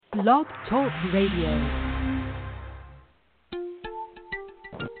Blog Talk Radio.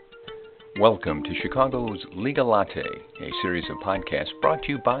 Welcome to Chicago's Legal Latte, a series of podcasts brought to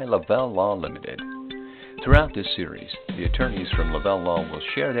you by Lavelle Law Limited. Throughout this series, the attorneys from Lavelle Law will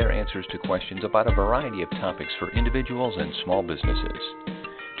share their answers to questions about a variety of topics for individuals and small businesses.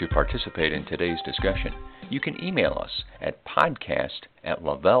 To participate in today's discussion, you can email us at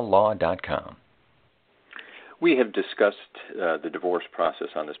podcast@lavellelaw.com. We have discussed the divorce process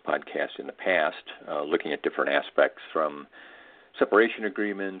on this podcast in the past, looking at different aspects from separation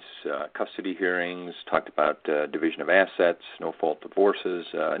agreements, custody hearings, talked about division of assets, no-fault divorces,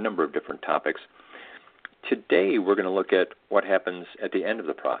 a number of different topics. Today, we're going to look at what happens at the end of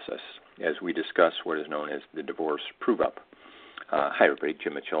the process as we discuss what is known as the divorce prove-up. Hi, everybody.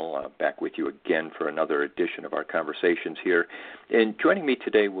 Jim Mitchell, back with you again for another edition of our conversations here. And joining me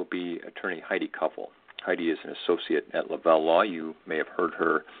today will be attorney Heidi Kuffel. Heidi is an associate at Lavelle Law. You may have heard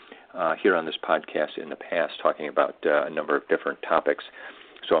her here on this podcast in the past talking about a number of different topics.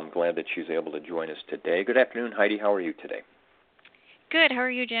 So I'm glad that she's able to join us today. Good afternoon, Heidi. How are you today? Good. How are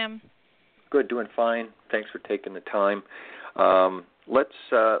you, Jim? Good. Doing fine. Thanks for taking the time. Let's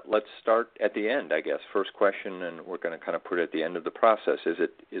start at the end, I guess. First question, and we're going to kind of put it at the end of the process. Is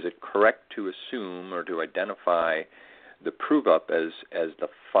it correct to assume or to identify the prove-up as the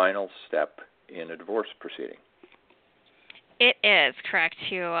final step in a divorce proceeding? It is correct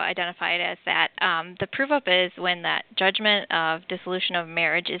to identify it as that. The prove-up is when that judgment of dissolution of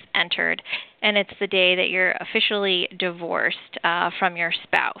marriage is entered, and it's the day that you're officially divorced from your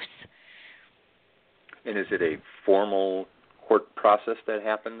spouse. And is it a formal court process that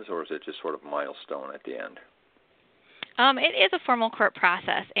happens, or is it just sort of a milestone at the end? It is a formal court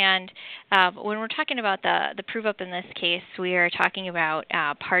process, and when we're talking about the prove-up in this case, we are talking about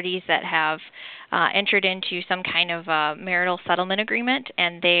parties that have entered into some kind of marital settlement agreement,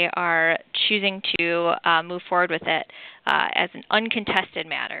 and they are choosing to move forward with it as an uncontested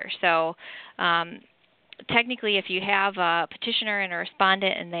matter. So technically, if you have a petitioner and a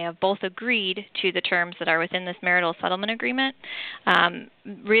respondent and they have both agreed to the terms that are within this marital settlement agreement,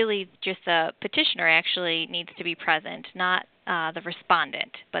 really just the petitioner actually needs to be present, not the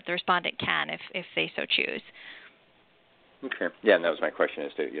respondent, but the respondent can if they so choose. Okay. Yeah, and that was my question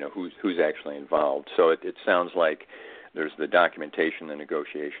as to who's actually involved. So it sounds like there's the documentation, the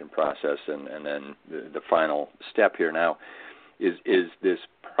negotiation process, and then the final step here. Now, is this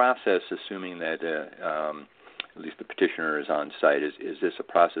process, assuming that at least the petitioner is on site, is this a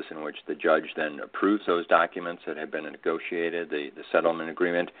process in which the judge then approves those documents that have been negotiated, the settlement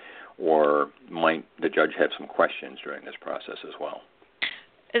agreement, or might the judge have some questions during this process as well?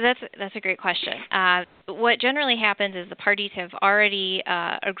 That's a great question. What generally happens is the parties have already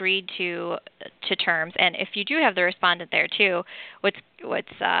agreed to terms, and if you do have the respondent there too, what's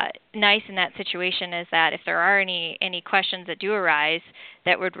nice in that situation is that if there are any questions that do arise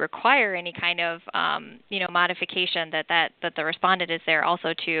that would require any kind of modification, that the respondent is there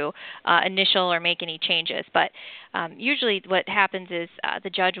also to initial or make any changes. But usually what happens is the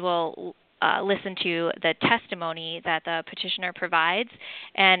judge will listen to the testimony that the petitioner provides,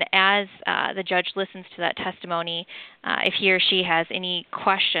 and as the judge listens to that testimony, if he or she has any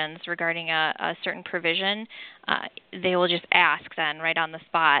questions regarding a certain provision, they will just ask then right on the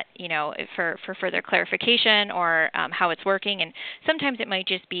spot, for further clarification or how it's working. And sometimes it might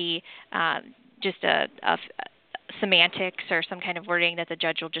just be just a semantics or some kind of wording that the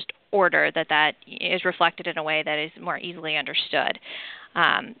judge will just order that is reflected in a way that is more easily understood.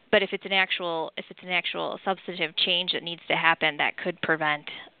 But if it's an actual substantive change that needs to happen, that could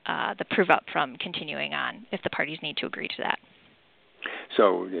prevent the prove-up from continuing on if the parties need to agree to that.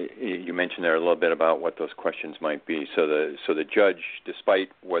 So you mentioned there a little bit about what those questions might be. So the judge,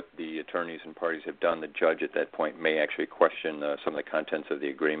 despite what the attorneys and parties have done, the judge at that point may actually question some of the contents of the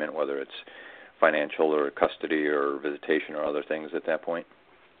agreement, whether it's financial or custody or visitation or other things at that point.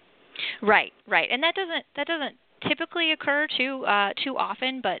 Right, and that doesn't typically occur too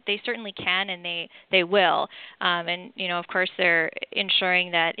often, but they certainly can, and they will. And of course, they're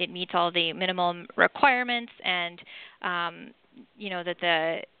ensuring that it meets all the minimum requirements, and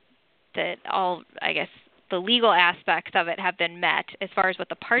that all, I guess, the legal aspects of it have been met as far as what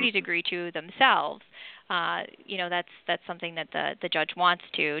the parties agree to themselves. That's something that the judge wants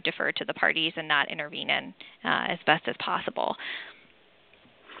to defer to the parties and not intervene in as best as possible.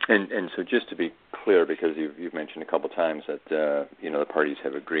 And so just to be clear, because you've mentioned a couple times that the parties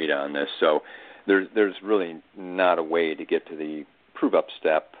have agreed on this, so there's really not a way to get to the prove-up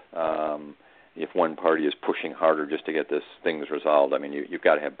step if one party is pushing harder just to get this things resolved. I mean, you've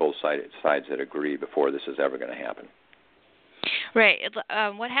got to have both sides that agree before this is ever going to happen. Right.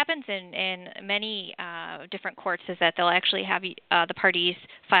 What happens in many different courts is that they'll actually have the parties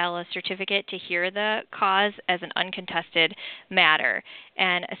file a certificate to hear the cause as an uncontested matter.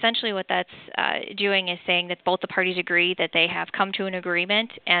 And essentially what that's doing is saying that both the parties agree that they have come to an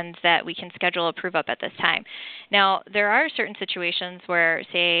agreement and that we can schedule a prove-up at this time. Now, there are certain situations where,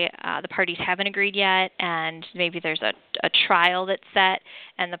 say, the parties haven't agreed yet and maybe there's a trial that's set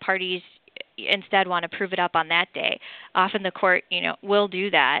and the parties instead want to prove it up on that day. Often the court, will do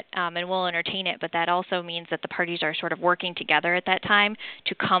that and will entertain it, but that also means that the parties are sort of working together at that time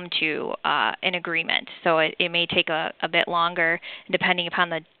to come to an agreement. So it may take a bit longer, depending upon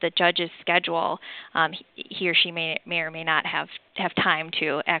the judge's schedule. He or she may or may not have time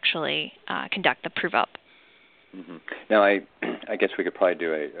to actually conduct the prove-up. Mm-hmm. Now, I guess we could probably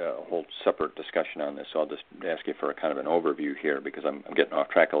do a whole separate discussion on this, so I'll just ask you for a kind of an overview here because I'm getting off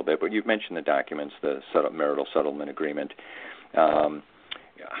track a little bit. But you've mentioned the documents, the marital settlement agreement.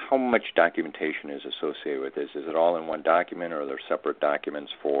 How much documentation is associated with this? Is it all in one document, or are there separate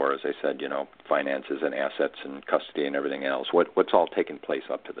documents for, as I said, finances and assets and custody and everything else? What's all taken place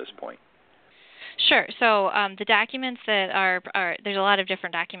up to this point? Sure. So the documents that are there's a lot of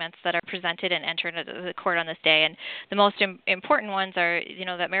different documents that are presented and entered into the court on this day, and the most important ones are,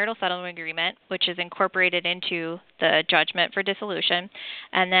 that marital settlement agreement, which is incorporated into the judgment for dissolution,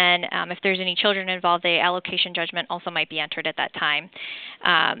 and then if there's any children involved, the allocation judgment also might be entered at that time.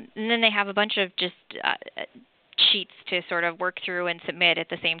 And then they have a bunch of just sheets to sort of work through and submit at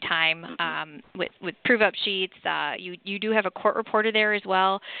the same time with prove-up sheets. You do have a court reporter there as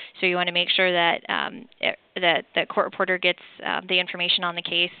well, so you want to make sure that that the court reporter gets the information on the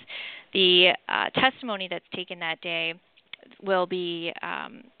case. The testimony that's taken that day will be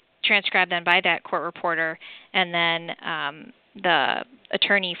transcribed then by that court reporter, and then the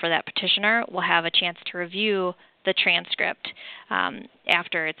attorney for that petitioner will have a chance to review the transcript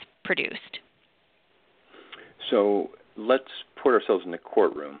after it's produced. So let's put ourselves in the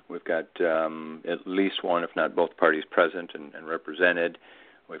courtroom. We've got at least one, if not both parties present and represented.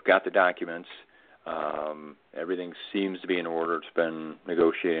 We've got the documents. Everything seems to be in order. It's been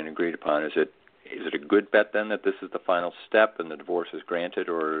negotiated and agreed upon. Is it a good bet then that this is the final step and the divorce is granted,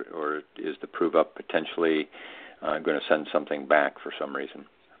 or is the prove-up potentially going to send something back for some reason?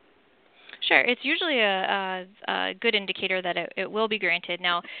 Sure. It's usually a good indicator that it will be granted.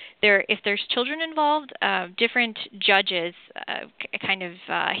 Now, if there's children involved, different judges kind of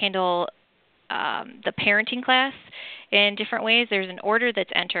handle the parenting class in different ways. There's an order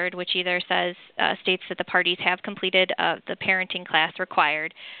that's entered which either states that the parties have completed the parenting class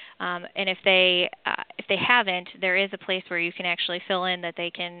required, and if they haven't, there is a place where you can actually fill in that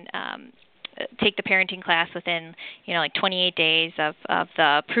they can take the parenting class within, like 28 days of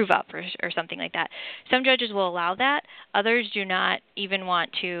the prove-up or something like that. Some judges will allow that. Others do not even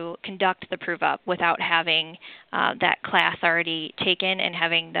want to conduct the prove-up without having that class already taken and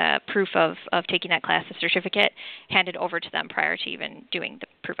having the proof of taking that class, the certificate, handed over to them prior to even doing the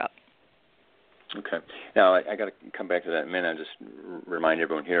prove-up. Okay. Now, I got to come back to that in a minute. I'll just remind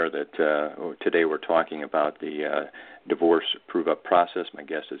everyone here that today we're talking about the divorce prove-up process. My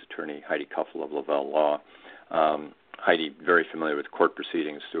guest is attorney Heidi Kuffel of Lavelle Law. Heidi, very familiar with court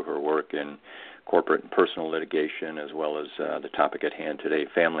proceedings through her work in corporate and personal litigation, as well as the topic at hand today,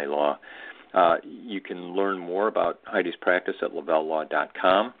 family law. You can learn more about Heidi's practice at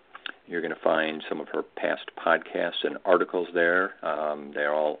lavellelaw.com. You're going to find some of her past podcasts and articles there.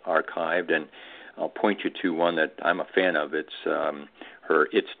 They're all archived, and I'll point you to one that I'm a fan of. It's her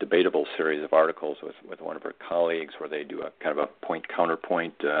It's Debatable series of articles with one of her colleagues where they do a kind of a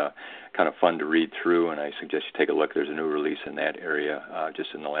point-counterpoint, kind of fun to read through, and I suggest you take a look. There's a new release in that area just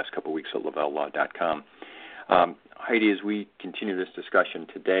in the last couple of weeks at lavellelaw.com. Heidi, as we continue this discussion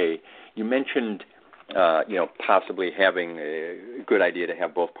today, you mentioned possibly having a good idea to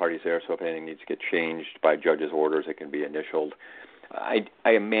have both parties there, so if anything needs to get changed by judge's orders, it can be initialed. I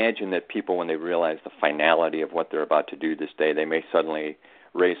imagine that people, when they realize the finality of what they're about to do this day, they may suddenly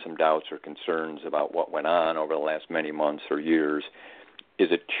raise some doubts or concerns about what went on over the last many months or years. Is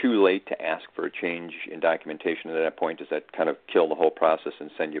it too late to ask for a change in documentation at that point? Does that kind of kill the whole process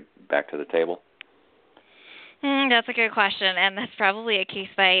and send you back to the table? That's a good question, and that's probably a case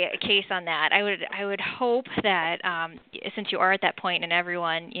by case on that. I would hope that since you are at that point and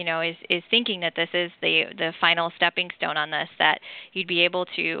everyone is thinking that this is the final stepping stone on this, that you'd be able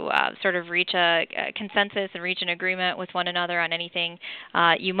to sort of reach a consensus and reach an agreement with one another on anything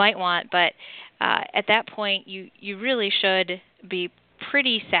you might want. But at that point, you really should be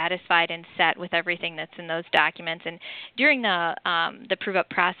pretty satisfied and set with everything that's in those documents. And during the prove-up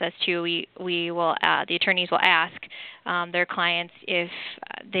process too, we will the attorneys will ask their clients if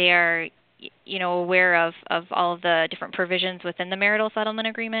they are aware of all of the different provisions within the marital settlement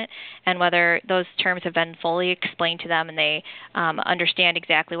agreement, and whether those terms have been fully explained to them and they understand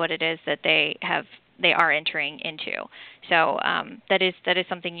exactly what it is that they are entering into. So that is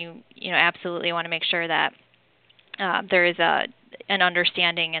something you absolutely want to make sure that there is an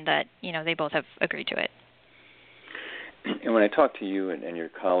understanding and that they both have agreed to it. And when I talk to you and your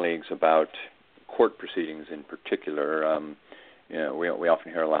colleagues about court proceedings in particular, we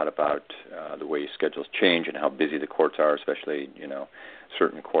often hear a lot about the way schedules change and how busy the courts are, especially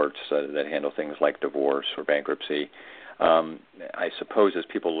certain courts that handle things like divorce or bankruptcy. I suppose as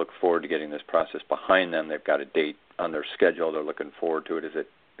people look forward to getting this process behind them, they've got a date on their schedule. They're looking forward to it. Is it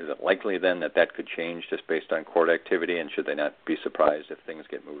likely then that could change just based on court activity, and should they not be surprised if things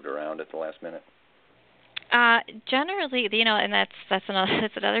get moved around at the last minute? Generally, and that's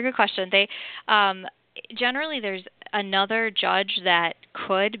another good question. They generally there's another judge that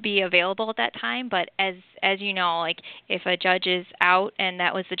could be available at that time, but as you know, like if a judge is out and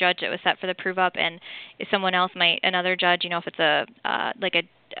that was the judge that was set for the prove up, and if someone else another judge, if it's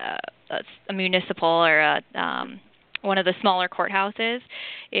a municipal or one of the smaller courthouses,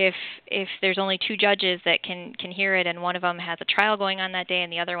 if there's only two judges that can hear it and one of them has a trial going on that day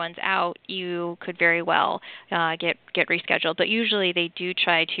and the other one's out, you could very well get rescheduled. But usually they do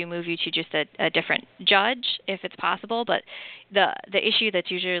try to move you to just a different judge if it's possible. But the issue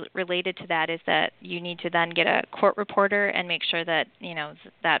that's usually related to that is that you need to then get a court reporter and make sure that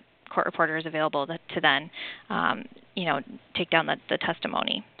that court reporter is available to then take down the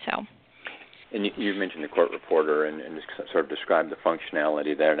testimony. So. And you mentioned the court reporter and sort of described the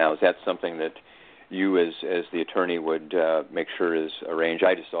functionality there. Now, is that something that you as the attorney would make sure is arranged?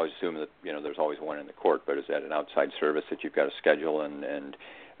 I just always assume that there's always one in the court, but is that an outside service that you've got to schedule and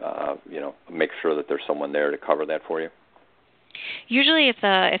make sure that there's someone there to cover that for you? Usually, if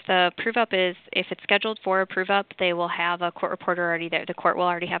the prove up if it's scheduled for a prove up, they will have a court reporter already there. The court will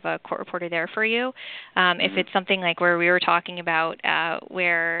already have a court reporter there for you. If it's something like where we were talking about,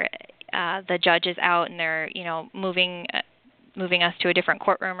 where the judge is out and they're moving us to a different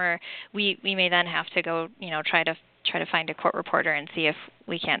courtroom, or we may then have to go try to find a court reporter and see if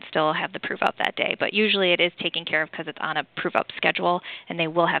we can't still have the prove up that day. But usually it is taken care of because it's on a prove up schedule and they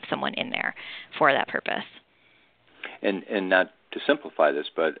will have someone in there for that purpose. And not to simplify this,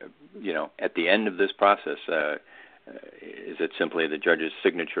 but at the end of this process, is it simply the judge's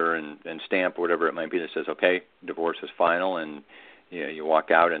signature and stamp or whatever it might be that says, okay, divorce is final, and you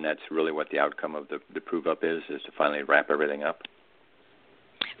walk out, and that's really what the outcome of the prove-up is to finally wrap everything up?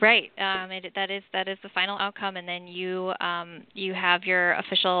 Right. That is the final outcome, and then you have your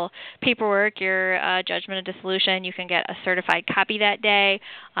official paperwork, your judgment of dissolution. You can get a certified copy that day.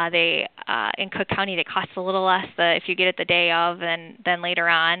 They in Cook County, they cost a little less if you get it the day of than later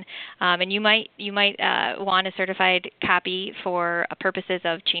on. And you might want a certified copy for purposes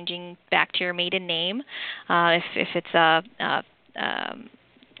of changing back to your maiden name, if it's a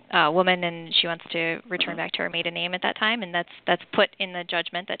woman and she wants to return back to her maiden name at that time, and that's put in the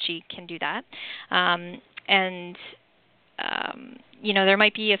judgment that she can do that. There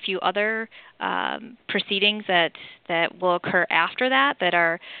might be a few other proceedings that will occur after that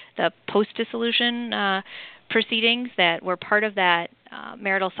are the post-dissolution proceedings that were part of that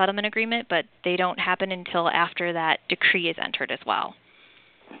marital settlement agreement, but they don't happen until after that decree is entered as well.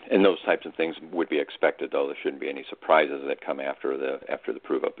 And those types of things would be expected, though. There shouldn't be any surprises that come after the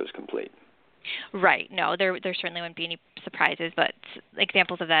prove-up is complete. Right. No, there certainly wouldn't be any surprises, but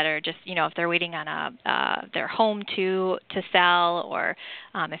examples of that are just, if they're waiting on their home to sell, or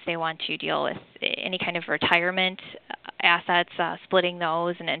if they want to deal with any kind of retirement assets, splitting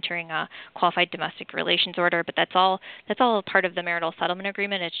those and entering a qualified domestic relations order. But that's all part of the marital settlement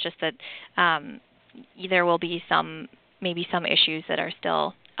agreement. It's just that there will be maybe some issues that are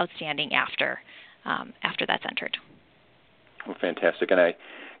still outstanding after that's entered. Well, fantastic. And I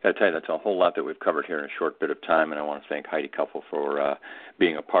got to tell you, that's a whole lot that we've covered here in a short bit of time, and I want to thank Heidi Kuffel for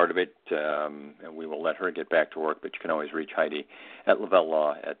being a part of it. And we will let her get back to work, but you can always reach Heidi at Lavelle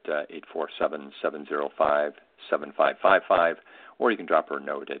Law at 847-705-7555, or you can drop her a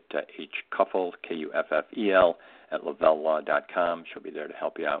note at hkuffel, Kuffel, at lavellelaw.com. She'll be there to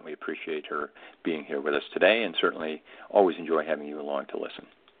help you out, and we appreciate her being here with us today, and certainly always enjoy having you along to listen.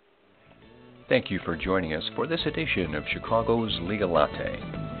 Thank you for joining us for this edition of Chicago's Legal Latte.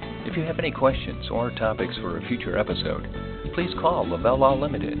 If you have any questions or topics for a future episode, please call Lavelle Law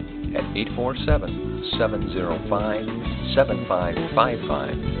Limited at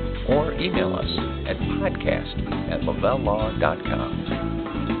 847-705-7555 or email us at podcast@lavelllaw.com.